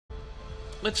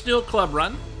Let's do a club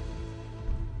run.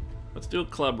 Let's do a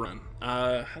club run.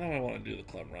 How do I want to do the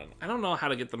club run? I don't know how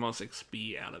to get the most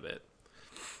XP out of it.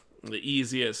 The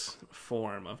easiest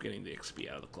form of getting the XP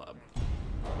out of the club.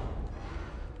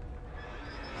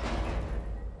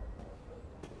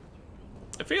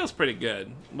 It feels pretty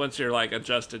good once you're like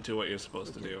adjusted to what you're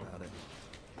supposed to do.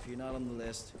 If you're not on the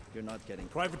list, you're not getting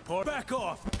Private part. Back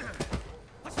off.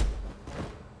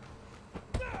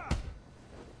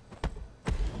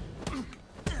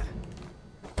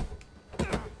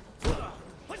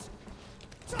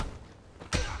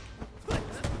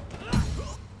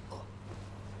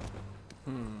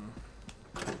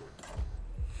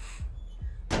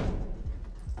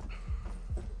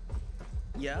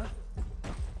 Yeah?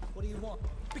 What do you want?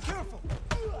 Be careful.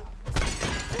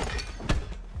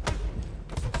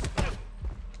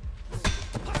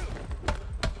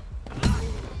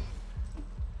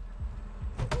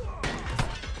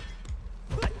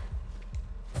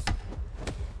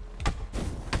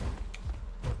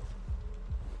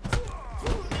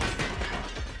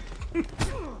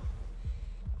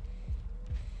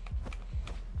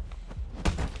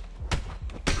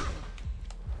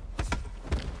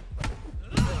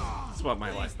 Want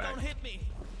my life back. Don't hit me.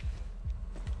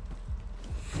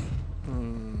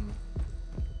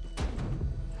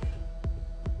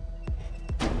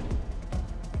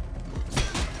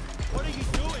 What are you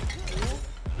doing?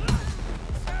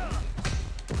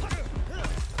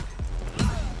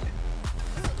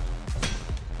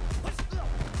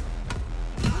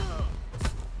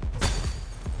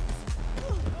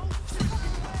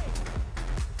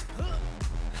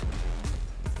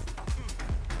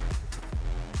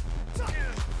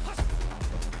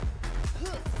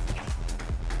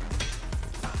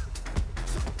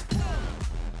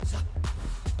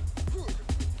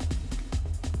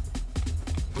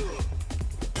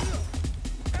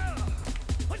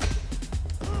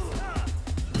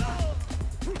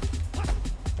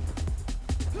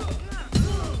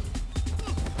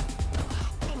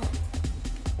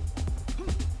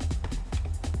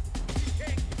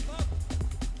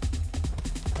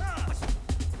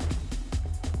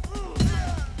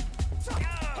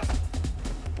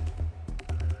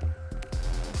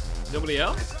 Nobody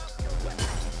else?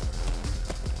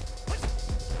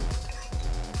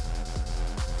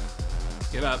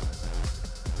 Get up.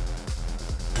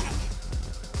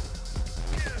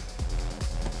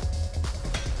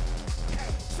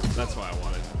 That's what I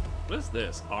wanted. What is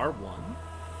this? R1?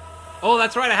 Oh,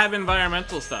 that's right, I have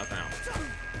environmental stuff now.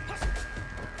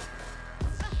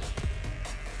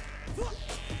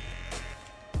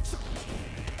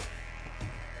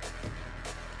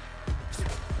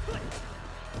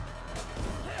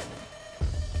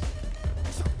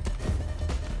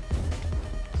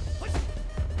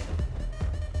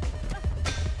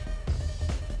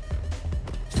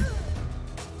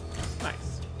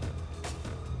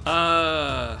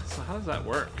 So how does that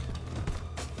work?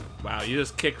 Wow, you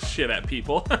just kick shit at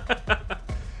people.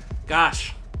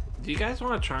 Gosh, do you guys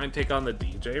want to try and take on the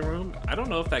DJ room? I don't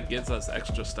know if that gives us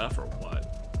extra stuff or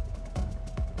what.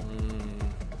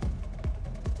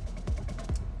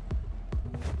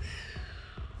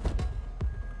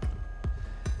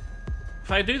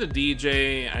 If I do the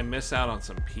DJ, I miss out on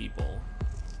some people.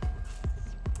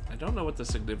 I don't know what the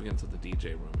significance of the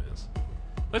DJ room is.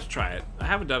 Let's try it. I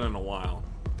haven't done it in a while.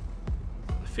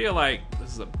 I feel like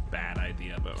this is a bad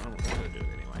idea, but I'm gonna do it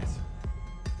anyways.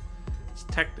 It's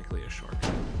technically a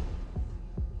shortcut.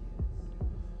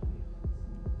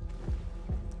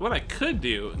 What I could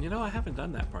do, you know, I haven't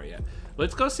done that part yet.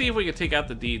 Let's go see if we can take out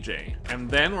the DJ, and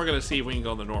then we're gonna see if we can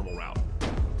go the normal route.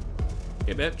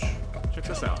 Hey, bitch, check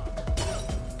this out.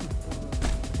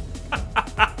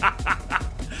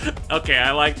 Okay,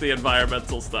 I like the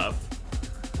environmental stuff.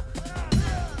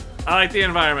 I like the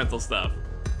environmental stuff.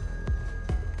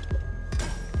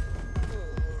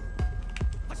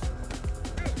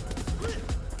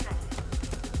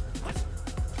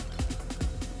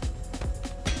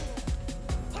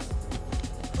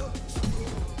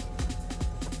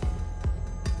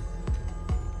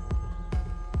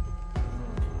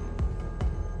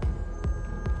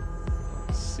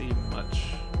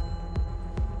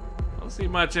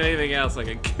 Much anything else I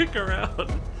can kick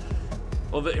around.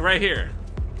 Well, right here.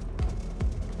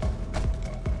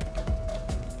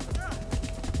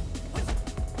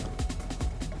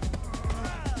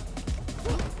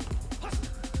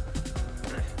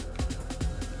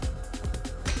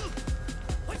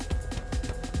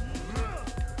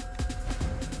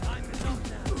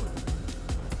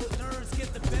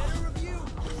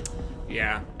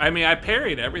 Yeah, I mean, I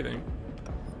parried everything,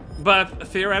 but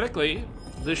theoretically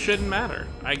this shouldn't matter.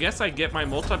 I guess I get my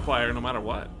multiplier no matter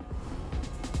what.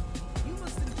 You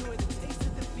must enjoy the taste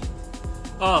of defeat.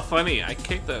 Oh, funny. I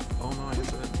kicked the. Oh no, I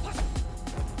guess I didn't.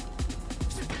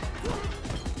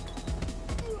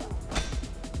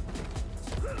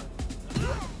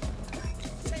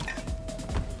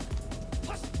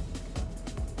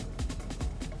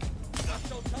 Not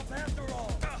so tough after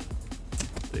all.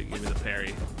 They give me the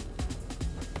parry.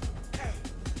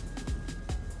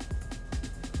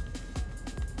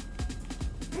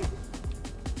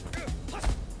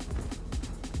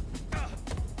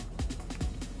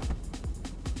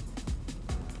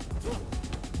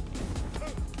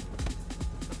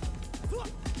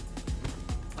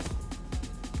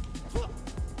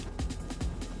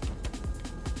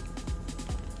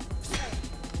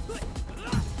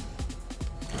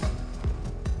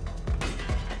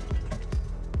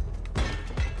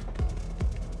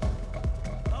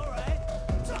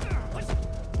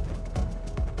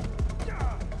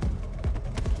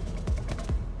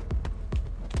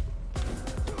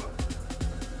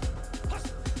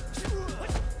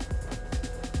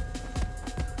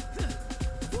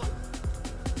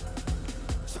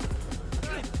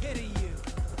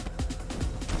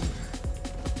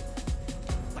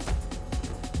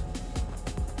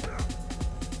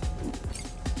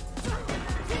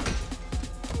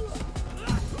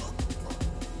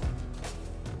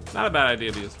 Not a bad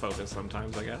idea to use focus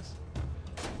sometimes, I guess.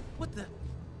 What the?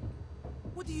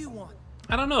 What do you want?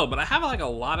 I don't know, but I have like a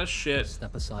lot of shit.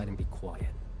 Step aside and be quiet.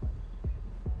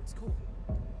 It's cool.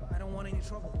 I don't want any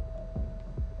trouble.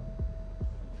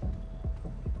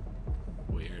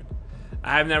 Weird.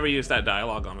 I've never used that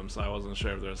dialogue on him, so I wasn't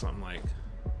sure if there's something like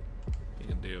you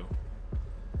can do.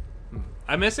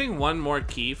 I'm missing one more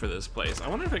key for this place. I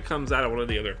wonder if it comes out of one of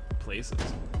the other places.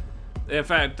 In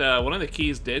fact, one of the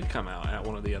keys did come out at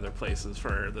one of the other places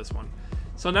for this one.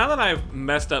 So now that I've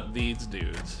messed up these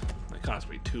dudes, that cost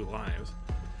me 2 lives.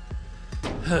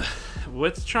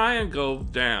 Let's try and go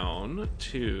down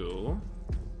to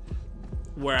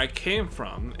where I came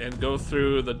from and go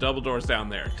through the double doors down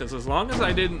there. Because as long as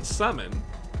I didn't summon...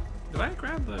 Did I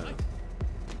grab the...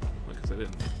 Because I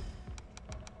didn't.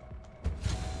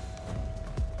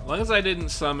 As long as I didn't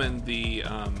summon the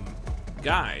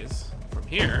guys from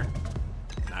here...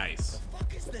 Nice. What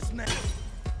the fuck is this man?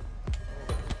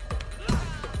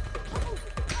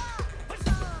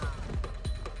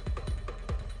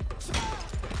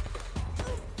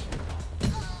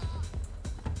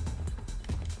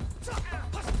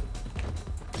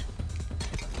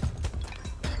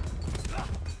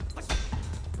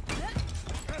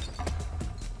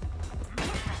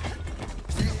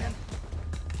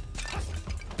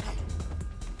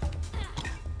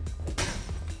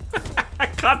 I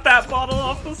cut that bottle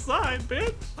off the side,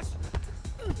 bitch.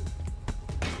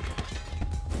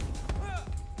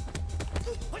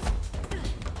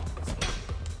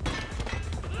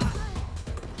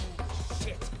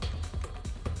 Shit.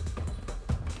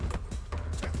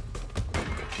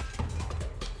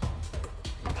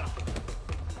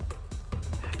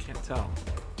 I can't tell.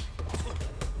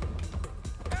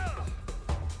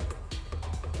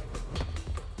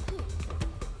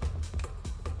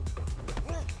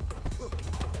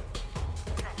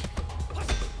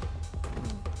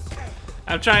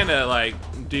 I'm trying to like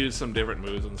do some different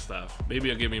moves and stuff. Maybe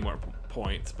it'll give me more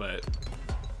points, but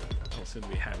I don't seem to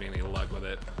be having any luck with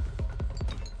it.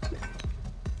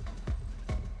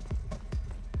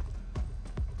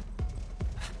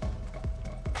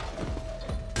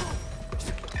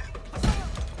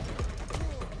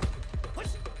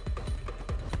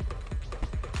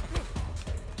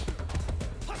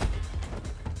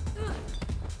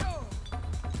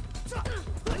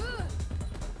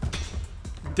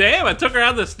 Damn, I took her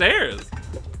out the stairs.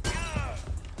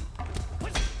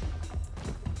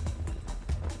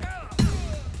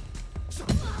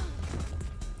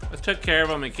 I took care of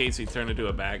him in case he turned into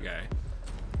a bad guy.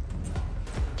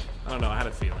 I don't know, I had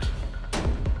a feeling.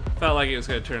 Felt like he was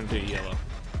gonna turn into a yellow.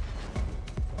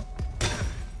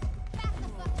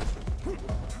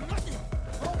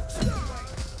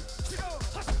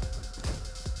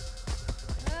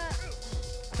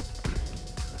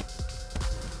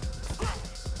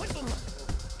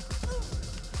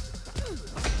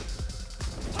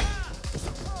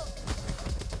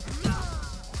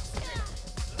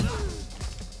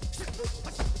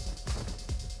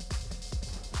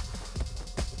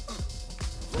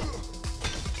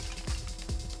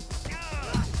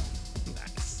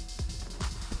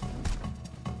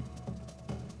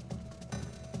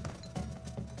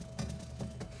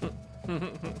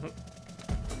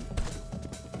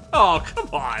 Oh, come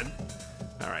on.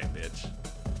 Alright, bitch.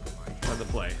 Let the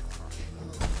play.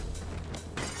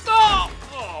 Oh!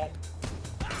 Oh!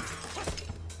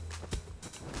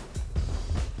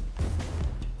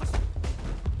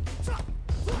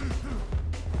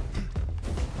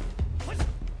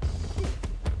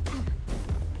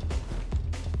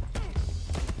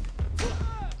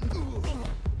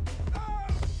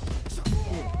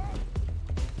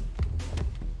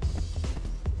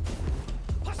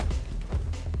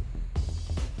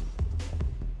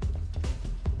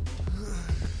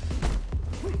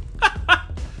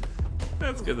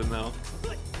 That's good to know.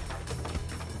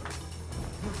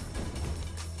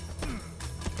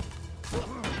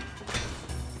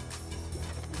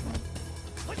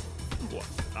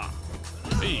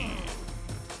 Hey.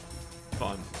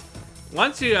 Fun.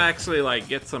 Once you actually like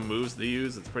get some moves to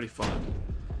use, it's pretty fun.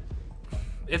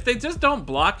 If they just don't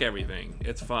block everything,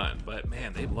 it's fun. But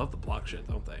man, they love to block shit,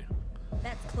 don't they?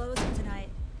 That's closing tonight.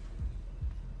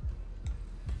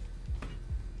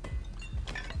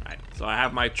 Alright, so I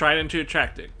have my tried and true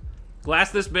tactic.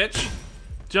 Glass this bitch,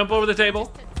 jump over the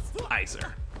table, ice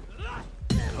her.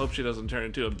 And hope she doesn't turn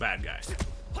into a bad guy.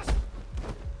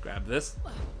 Grab this.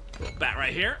 Little bat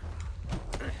right here.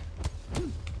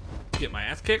 Get my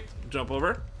ass kicked, jump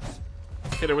over,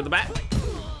 hit her with the bat.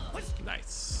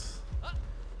 Nice.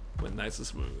 Went nice and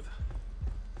smooth.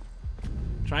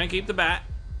 Try and keep the bat.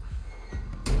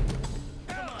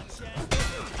 Come on, Chad.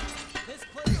 This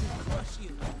place will crush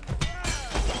you.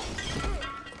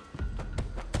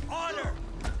 Honor.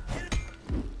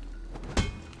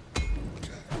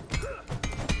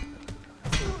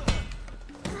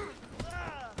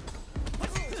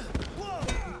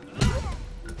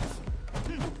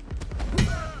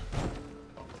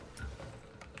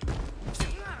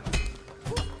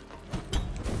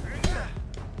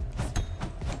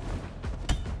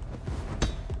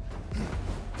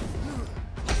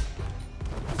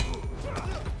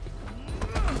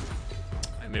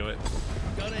 Knew it.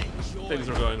 Things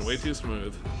were going way too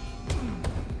smooth.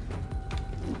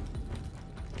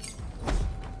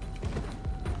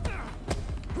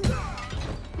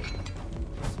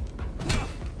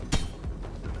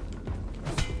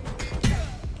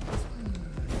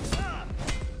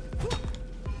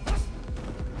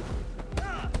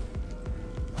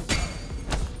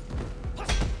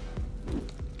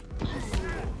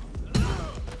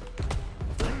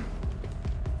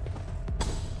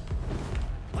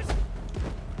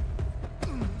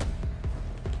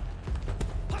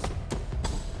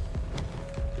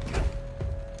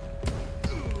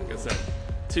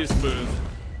 Too smooth.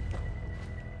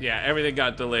 Yeah, everything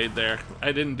got delayed there.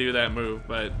 I didn't do that move,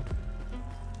 but it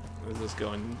was just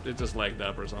going. It just lagged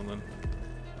up or something.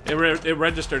 It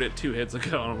registered it 2 hits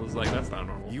ago, and I was like, that's not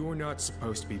normal. You were not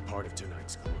supposed to be part of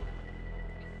tonight's club.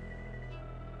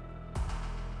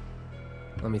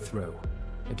 Let me through.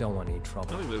 I don't want any I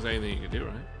trouble. don't think there's anything you can do,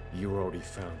 right? You already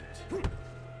found it.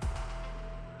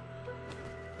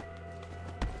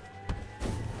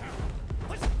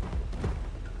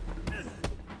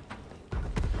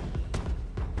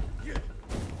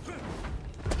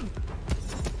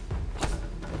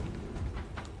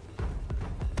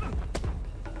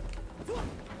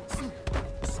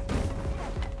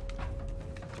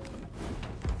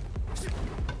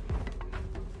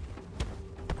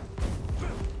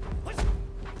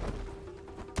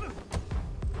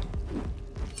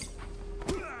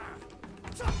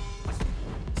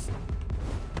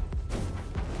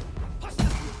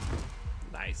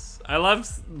 I love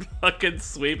fucking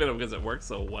sweeping them because it works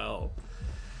so well.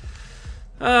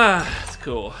 Ah, it's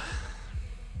cool.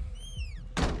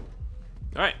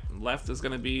 Alright, left is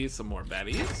gonna be some more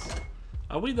baddies.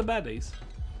 Are we the baddies?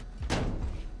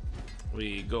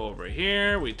 We go over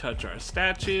here, we touch our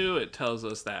statue, it tells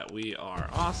us that we are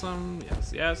awesome.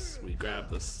 Yes, yes. We grab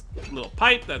this little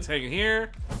pipe that's hanging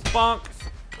here. Bonk.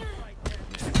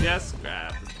 Yes, yes.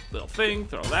 Grab the little thing,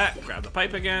 throw that, grab the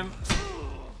pipe again.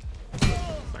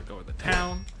 Start going to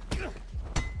town.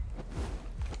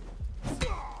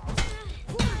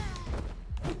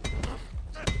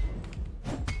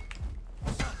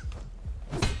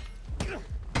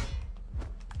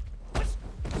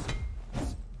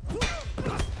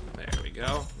 There we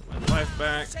go. My life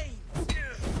back.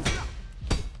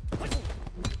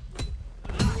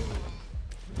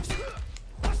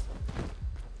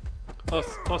 Plus,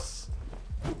 plus.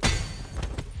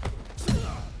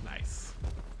 Nice.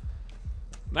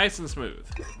 Nice and smooth.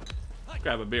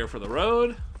 Grab a beer for the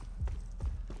road.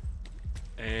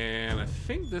 And I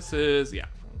think this is, yeah,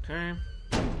 okay.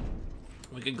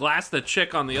 We can glass the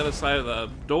chick on the other side of the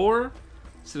door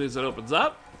as soon as it opens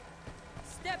up.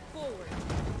 Step forward.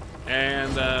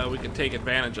 And we can take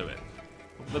advantage of it.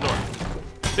 Open the door.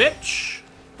 Bitch!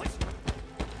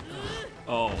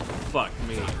 Oh, fuck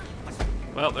me.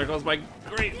 Well, there goes my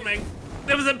great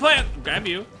magnificent plan. Grab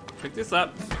you, pick this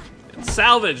up, and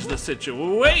salvage the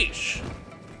situation.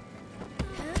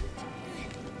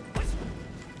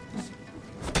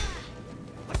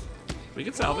 We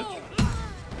can salvage.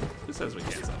 Who says we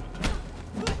can't salvage?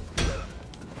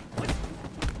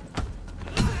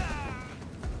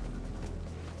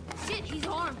 Shit, he's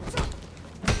armed.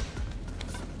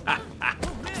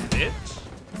 Bitch.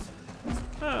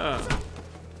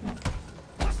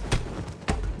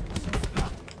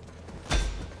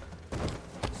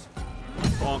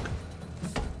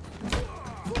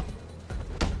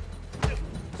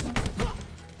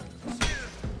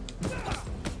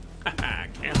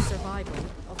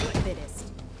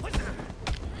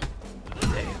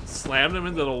 slammed him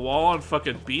into the wall and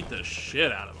fucking beat the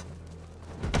shit out of him.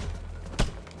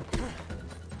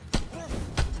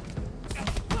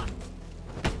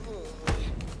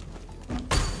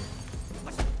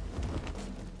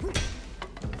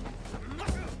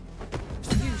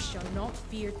 You shall not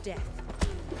fear death.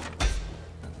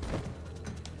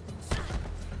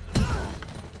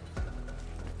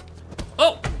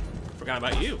 Oh! Forgot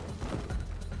about you.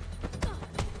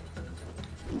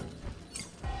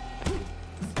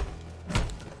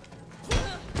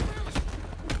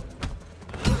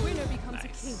 The winner becomes a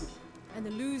king, and the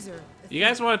loser. You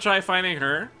guys want to try finding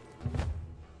her?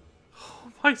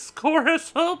 Oh, my score is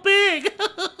so big!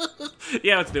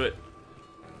 Yeah, let's do it.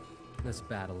 This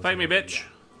battle is Fight me, over bitch.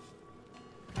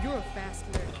 yet. You're a fast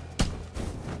learner.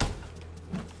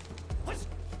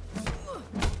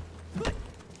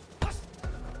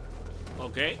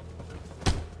 Okay.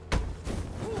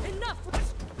 Enough.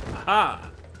 Aha!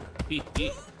 Hee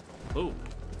hee. Ooh.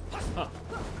 Huh.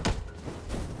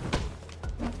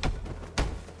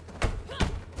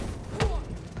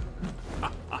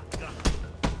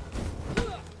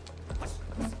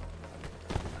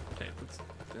 Okay, let's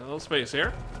get a little space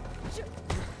here.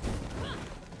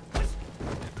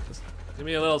 Just give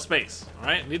me a little space,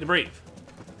 alright? Need to breathe.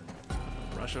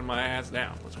 Rushing my ass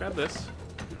down. Let's grab this.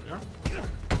 There we are.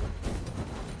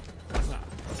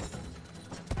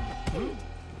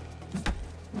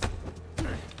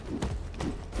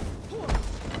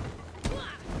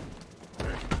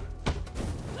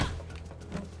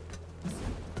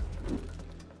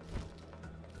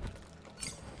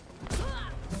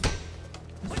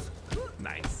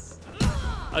 Nice.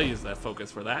 I'll use that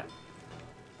focus for that.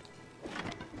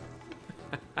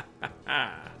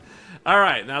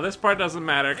 Alright, now this part doesn't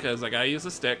matter because I gotta use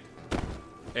a stick.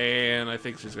 And I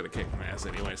think she's gonna kick my ass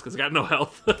anyways because I got no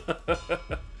health.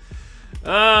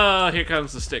 Oh, here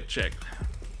comes the stick chick.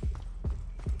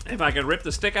 If I can rip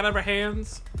the stick out of her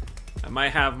hands, I might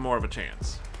have more of a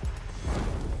chance.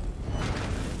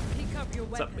 Pick up your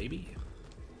What's weapon. up, baby?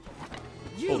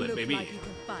 You Hold it, look baby. like you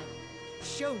can fight.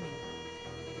 Show me.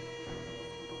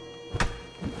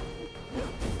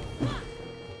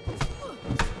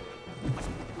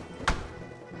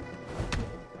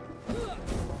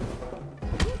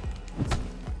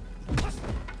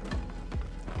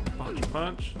 Punch,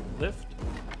 punch, lift.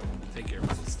 Take care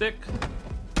of the stick.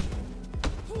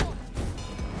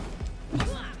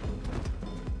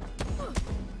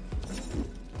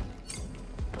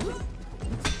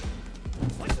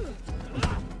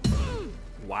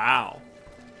 Wow.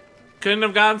 Couldn't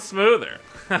have gone smoother.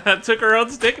 Took her own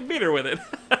stick and beat her with it.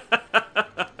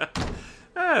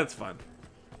 That's fun.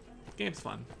 Game's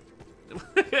fun.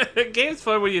 Game's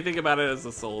fun when you think about it as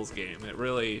a Souls game. It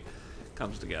really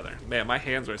comes together. Man, my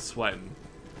hands are sweating.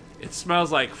 It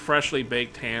smells like freshly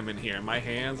baked ham in here. My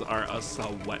hands are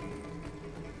a-sweating.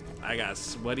 I got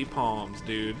sweaty palms,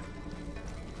 dude.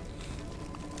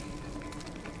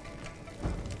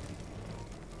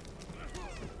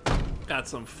 Got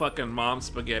some fucking mom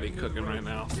spaghetti cooking right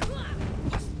now.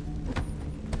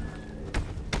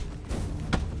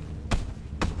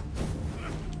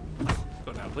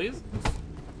 Go down, please.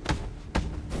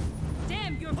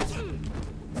 Damn, you're.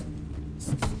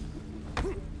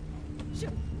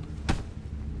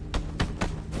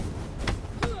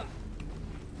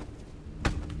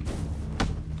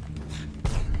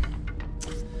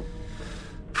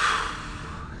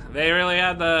 They really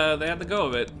had the go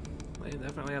of it. They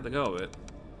definitely had the go of it.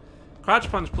 Crotch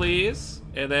punch, please,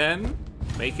 and then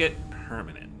make it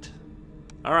permanent.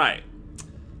 All right.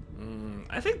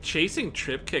 I think chasing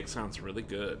trip kick sounds really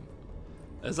good.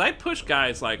 As I push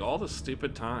guys like all the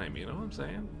stupid time, you know what I'm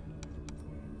saying?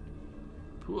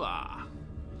 Pooah.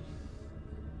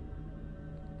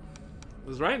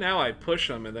 Because right now I push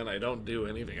them and then I don't do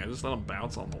anything. I just let them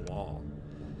bounce on the wall.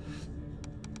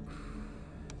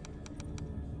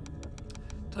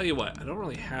 Tell you what, I don't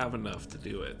really have enough to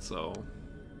do it, so...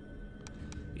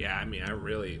 Yeah, I mean, I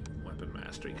really... Weapon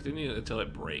mastery. Continue until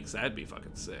it breaks. That'd be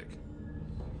fucking sick.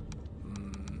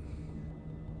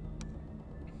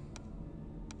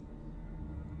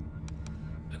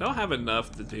 I don't have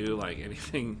enough to do, like,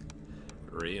 anything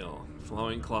real.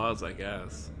 Flowing claws, I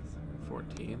guess.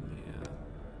 14, yeah.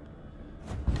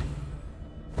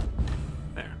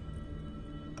 There.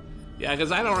 Yeah,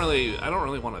 because I don't really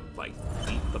want to, like,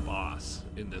 beat the boss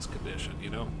in this condition, you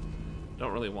know?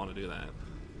 Don't really want to do that.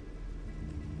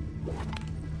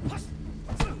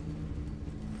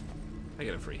 I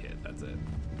get a free hit, that's it.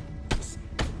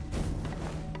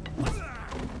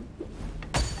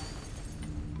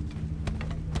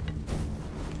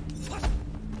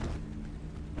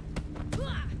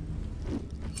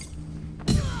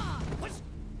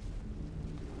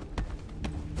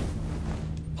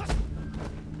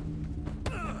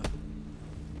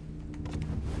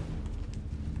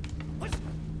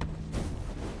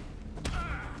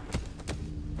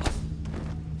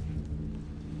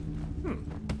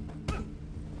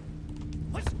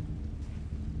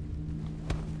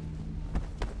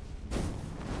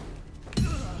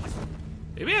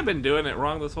 Maybe I've been doing it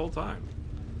wrong this whole time.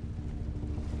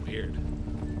 Weird.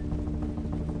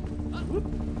 Whoop.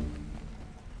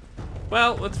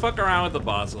 Well, let's fuck around with the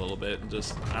boss a little bit and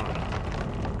just, I don't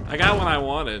know. I got what I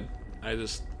wanted. I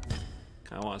just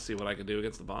kind of want to see what I can do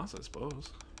against the boss, I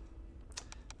suppose.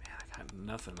 Man, I got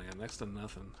nothing. I got next to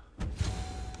nothing.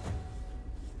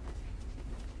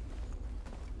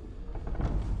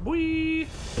 Whee!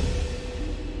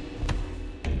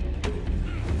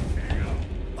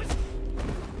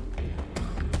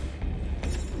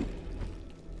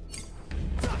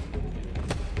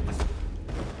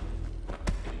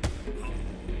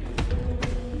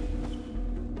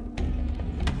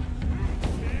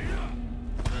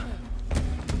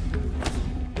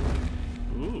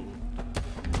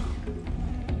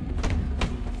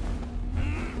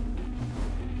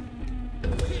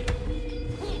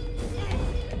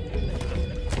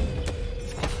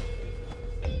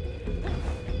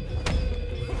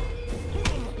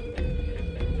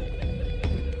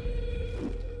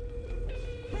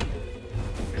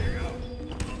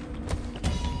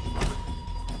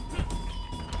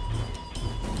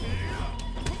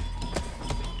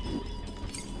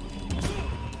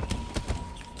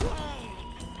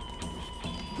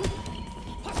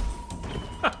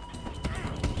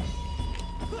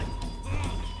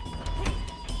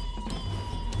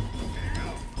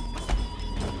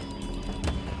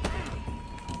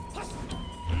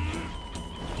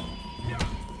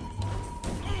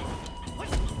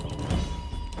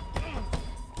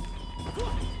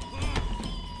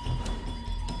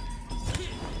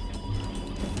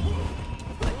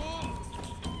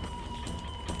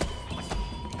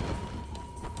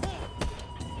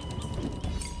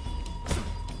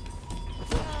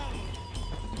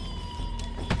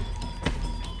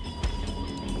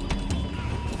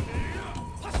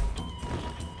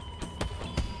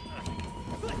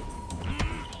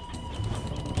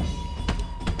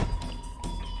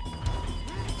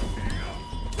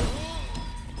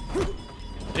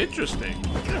 Interesting.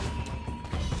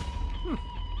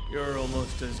 You're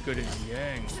almost as good as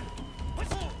Yang. I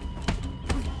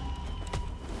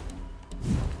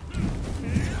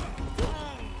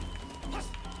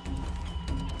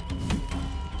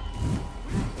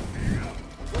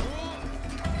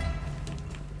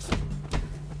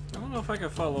don't know if I can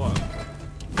follow up.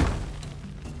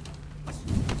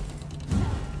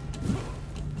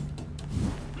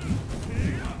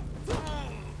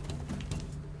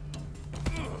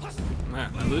 Man,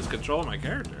 I lose control of my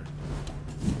character.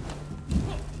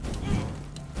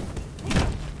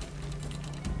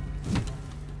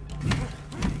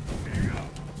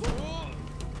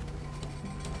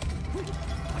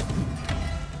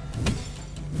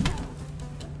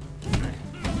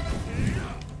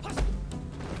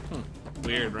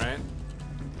 Weird, right?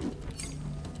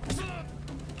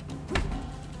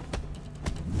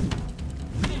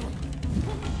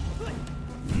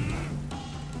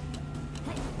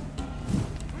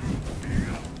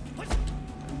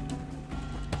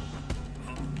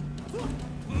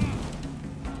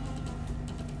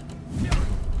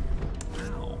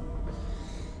 Ow.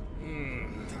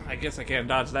 I guess I can't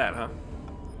dodge that, huh?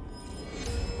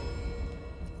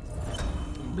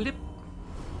 Blip.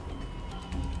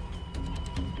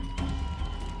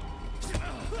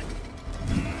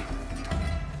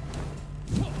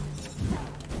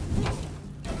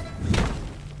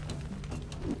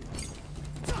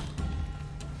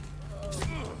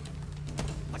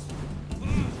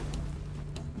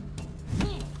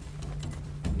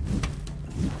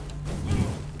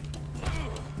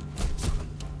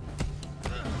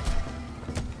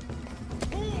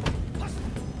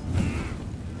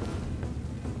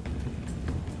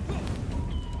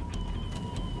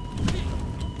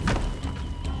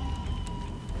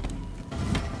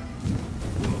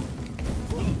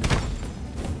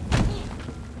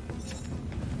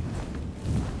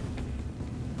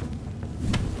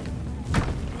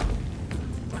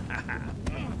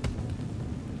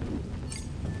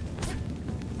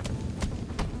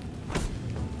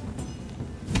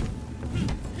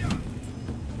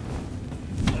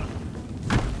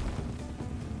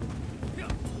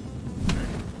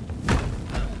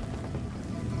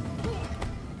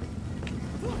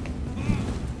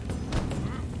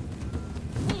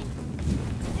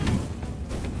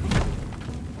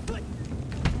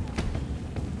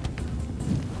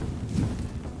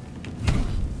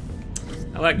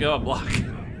 I let go of block.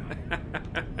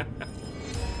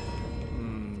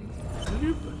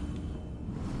 Bloop.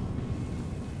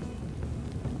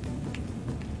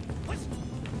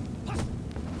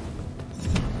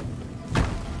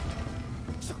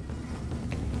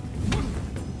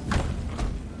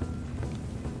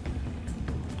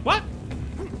 What?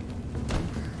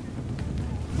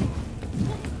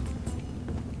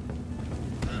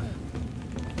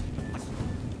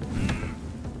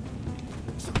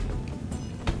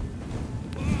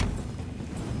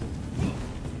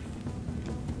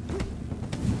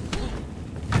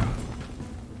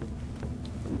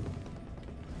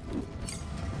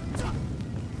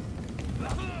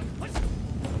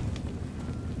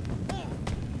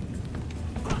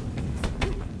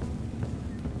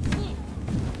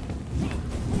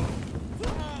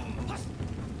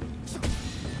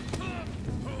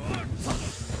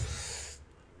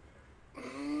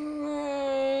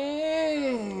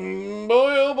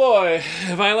 boy,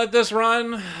 if I let this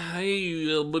run, I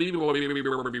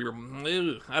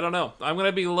don't know. I'm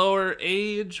gonna be lower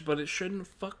age, but it shouldn't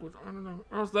fuck with. I don't know.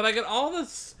 Did I get all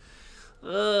this?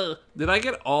 Did I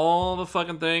get all the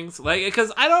fucking things? Like,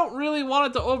 because I don't really want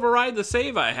it to override the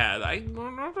save I had. I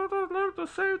the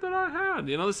save that I had.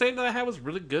 You know, the save that I had was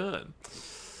really good.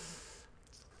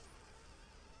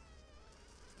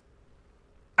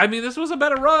 I mean, this was a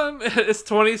better run. It's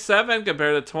 27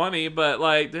 compared to 20, but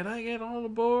like, did I get all the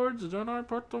boards? Did I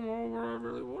put them all where I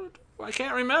really wanted to? I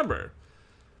can't remember.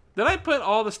 Did I put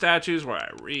all the statues where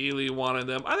I really wanted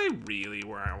them? Are they really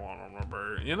where I want them to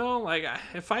be? You know, like,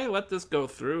 if I let this go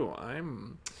through,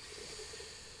 I'm...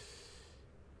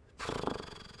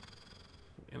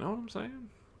 You know what I'm saying?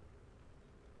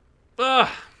 Ugh.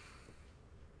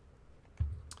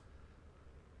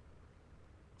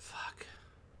 Fuck.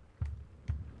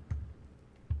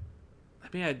 I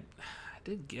mean, I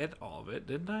did get all of it,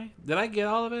 didn't I? Did I get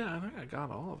all of it? I think I got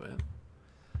all of it.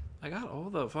 I got all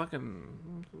the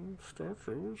fucking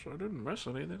statues. I didn't miss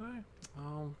any, did I?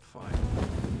 Oh, fine.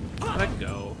 Let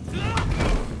go.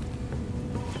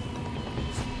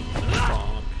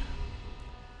 Bonk.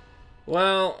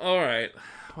 Well, alright.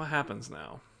 What happens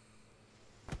now?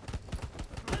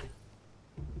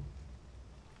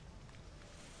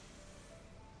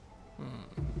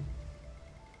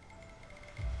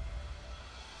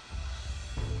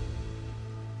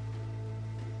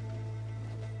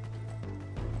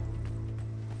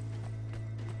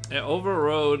 It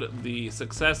overrode the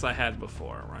success I had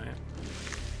before, right?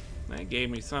 That gave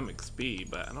me some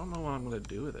XP, but I don't know what I'm going to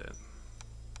do with it.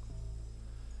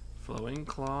 Flowing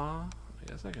claw? I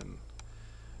guess I can...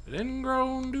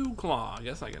 Ingrown dew claw. I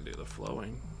guess I can do the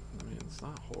flowing. I mean, it's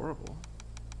not horrible.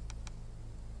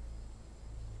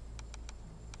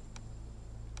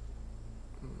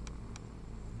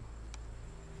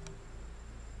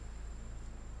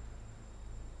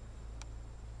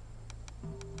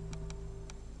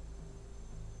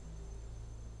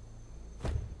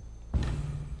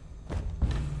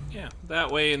 Yeah, that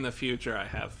way in the future I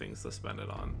have things to spend it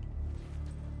on.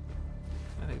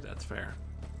 I think that's fair.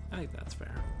 I think that's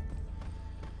fair.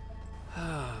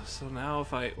 So now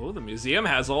if I... Oh, the museum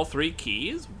has all 3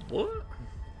 keys? What?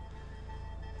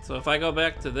 So if I go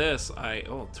back to this,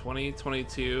 Oh,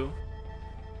 2022.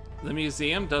 The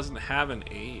museum doesn't have an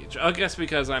age. I guess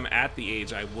because I'm at the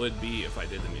age I would be if I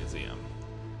did the museum.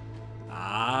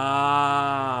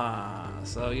 Ah.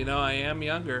 So, you know, I am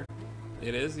younger.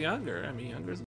 It is younger. I mean, younger is